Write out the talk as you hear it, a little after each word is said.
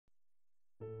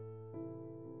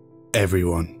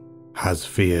Everyone has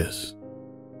fears,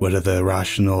 whether they're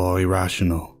rational or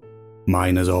irrational.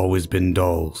 Mine has always been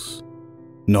dolls.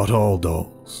 Not all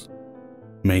dolls.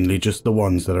 Mainly just the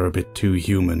ones that are a bit too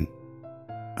human.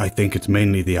 I think it's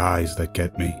mainly the eyes that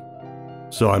get me.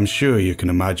 So I'm sure you can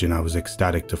imagine I was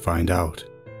ecstatic to find out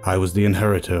I was the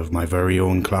inheritor of my very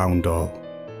own clown doll.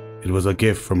 It was a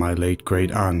gift from my late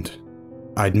great aunt.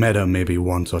 I'd met her maybe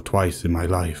once or twice in my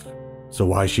life, so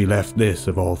why she left this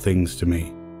of all things to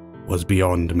me was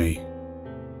beyond me.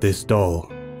 This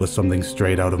doll was something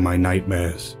straight out of my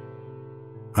nightmares.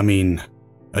 I mean,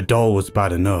 a doll was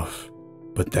bad enough,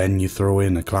 but then you throw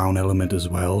in a clown element as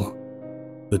well.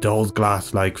 The doll's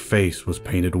glass-like face was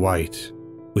painted white,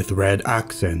 with red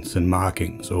accents and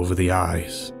markings over the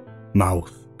eyes,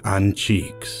 mouth, and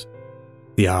cheeks.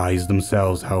 The eyes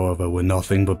themselves, however, were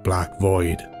nothing but black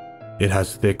void. It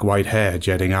has thick white hair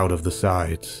jetting out of the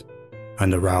sides,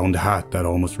 and a round hat that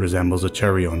almost resembles a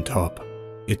cherry on top.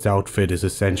 Its outfit is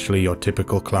essentially your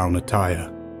typical clown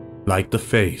attire. Like the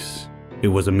face, it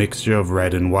was a mixture of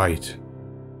red and white.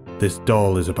 This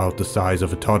doll is about the size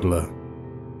of a toddler.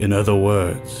 In other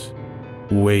words,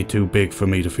 way too big for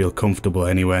me to feel comfortable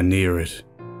anywhere near it.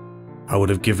 I would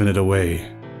have given it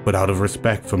away, but out of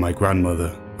respect for my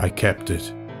grandmother, I kept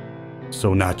it.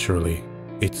 So naturally,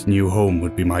 its new home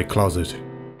would be my closet.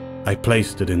 I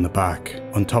placed it in the back,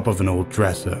 on top of an old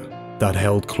dresser that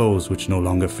held clothes which no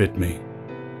longer fit me.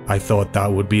 I thought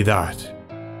that would be that,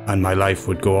 and my life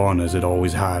would go on as it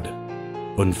always had.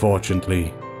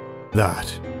 Unfortunately,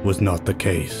 that was not the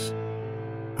case.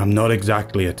 I'm not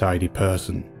exactly a tidy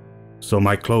person, so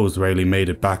my clothes rarely made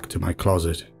it back to my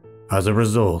closet. As a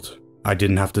result, I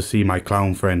didn't have to see my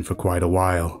clown friend for quite a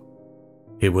while.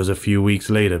 It was a few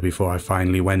weeks later before I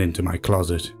finally went into my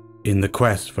closet, in the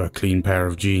quest for a clean pair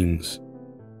of jeans.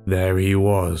 There he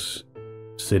was,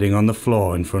 sitting on the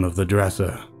floor in front of the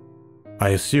dresser. I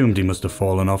assumed he must have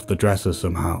fallen off the dresser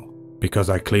somehow, because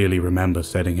I clearly remember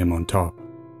setting him on top.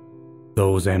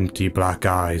 Those empty black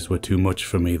eyes were too much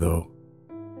for me though.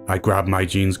 I grabbed my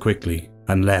jeans quickly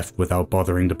and left without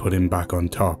bothering to put him back on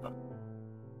top.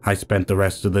 I spent the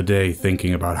rest of the day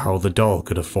thinking about how the doll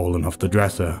could have fallen off the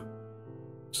dresser.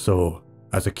 So,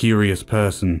 as a curious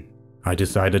person, I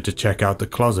decided to check out the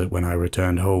closet when I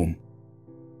returned home.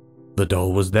 The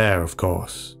doll was there, of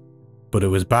course, but it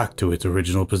was back to its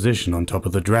original position on top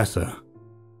of the dresser.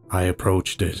 I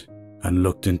approached it and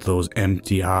looked into those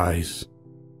empty eyes.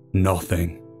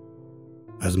 Nothing.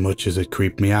 As much as it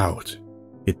creeped me out,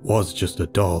 it was just a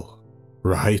doll,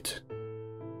 right?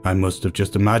 I must have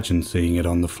just imagined seeing it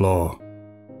on the floor.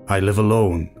 I live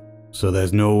alone, so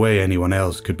there's no way anyone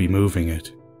else could be moving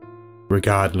it.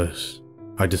 Regardless,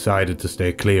 I decided to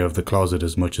stay clear of the closet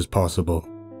as much as possible.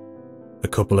 A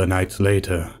couple of nights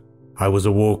later, I was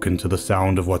awoken to the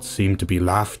sound of what seemed to be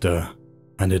laughter,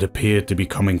 and it appeared to be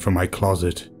coming from my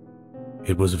closet.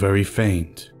 It was very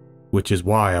faint, which is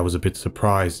why I was a bit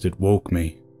surprised it woke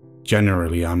me.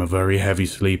 Generally, I'm a very heavy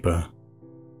sleeper.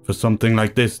 For something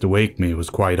like this to wake me was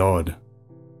quite odd.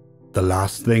 The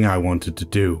last thing I wanted to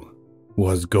do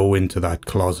was go into that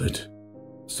closet,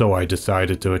 so I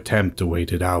decided to attempt to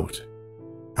wait it out.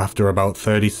 After about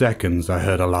 30 seconds, I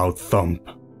heard a loud thump,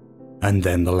 and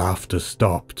then the laughter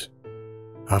stopped.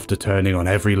 After turning on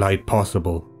every light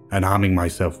possible and arming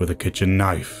myself with a kitchen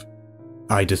knife,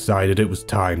 I decided it was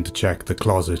time to check the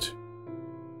closet.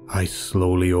 I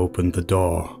slowly opened the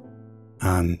door,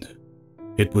 and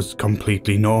it was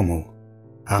completely normal.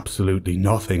 Absolutely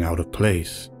nothing out of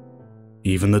place.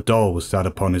 Even the doll was sat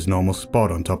upon his normal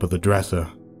spot on top of the dresser.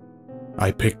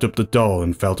 I picked up the doll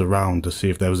and felt around to see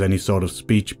if there was any sort of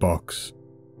speech box,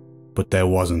 but there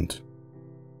wasn't.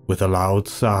 With a loud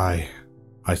sigh,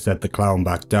 I set the clown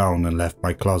back down and left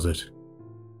my closet.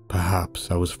 Perhaps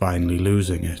I was finally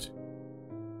losing it.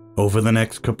 Over the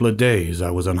next couple of days, I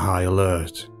was on high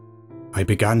alert. I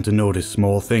began to notice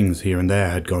small things here and there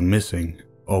had gone missing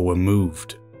or were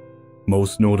moved.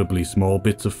 Most notably small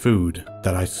bits of food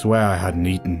that I swear I hadn't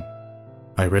eaten.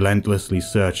 I relentlessly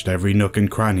searched every nook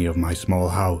and cranny of my small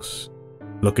house,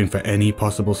 looking for any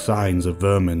possible signs of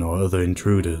vermin or other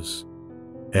intruders.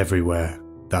 Everywhere,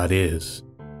 that is,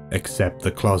 except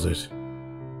the closet.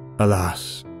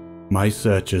 Alas, my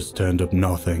searches turned up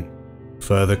nothing,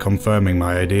 further confirming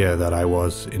my idea that I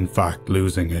was, in fact,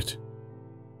 losing it.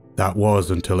 That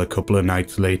was until a couple of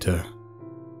nights later,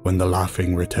 when the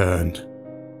laughing returned.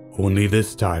 Only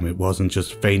this time it wasn't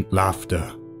just faint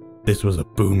laughter. This was a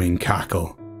booming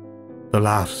cackle. The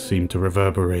laughs seemed to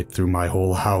reverberate through my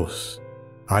whole house.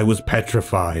 I was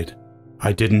petrified.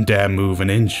 I didn't dare move an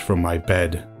inch from my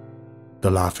bed. The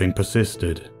laughing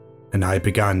persisted, and I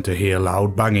began to hear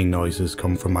loud banging noises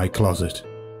come from my closet.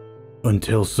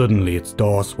 until suddenly its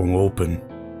door swung open.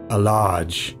 A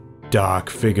large, dark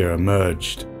figure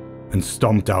emerged and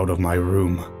stomped out of my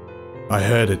room. I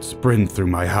heard it sprint through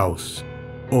my house,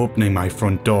 opening my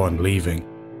front door and leaving.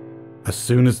 As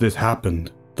soon as this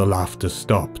happened, the laughter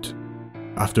stopped.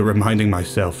 After reminding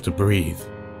myself to breathe,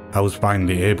 I was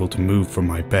finally able to move from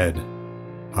my bed.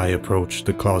 I approached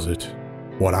the closet.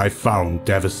 What I found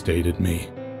devastated me.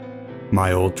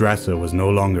 My old dresser was no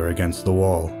longer against the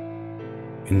wall.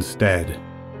 Instead,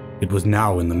 it was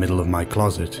now in the middle of my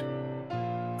closet.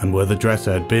 And where the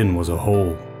dresser had been was a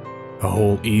hole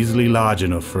easily large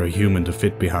enough for a human to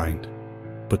fit behind,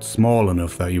 but small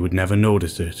enough that you would never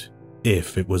notice it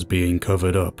if it was being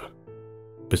covered up.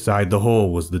 Beside the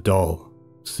hole was the doll,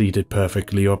 seated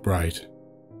perfectly upright,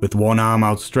 with one arm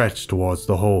outstretched towards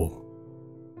the hole.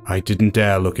 I didn't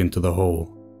dare look into the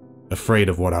hole, afraid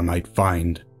of what I might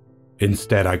find.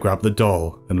 Instead, I grabbed the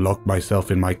doll and locked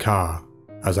myself in my car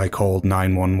as I called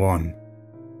 911.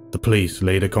 The police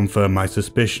later confirmed my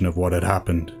suspicion of what had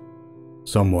happened.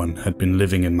 Someone had been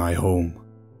living in my home.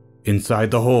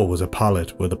 Inside the hole was a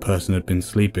pallet where the person had been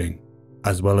sleeping,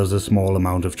 as well as a small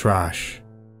amount of trash.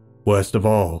 Worst of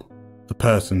all, the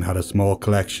person had a small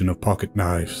collection of pocket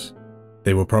knives.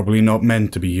 They were probably not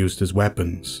meant to be used as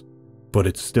weapons, but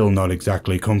it's still not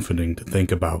exactly comforting to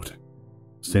think about.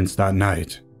 Since that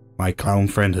night, my clown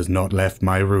friend has not left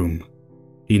my room.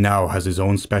 He now has his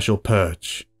own special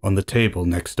perch on the table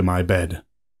next to my bed.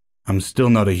 I'm still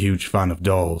not a huge fan of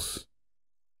dolls,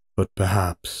 but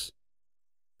perhaps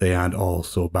they aren't all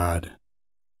so bad.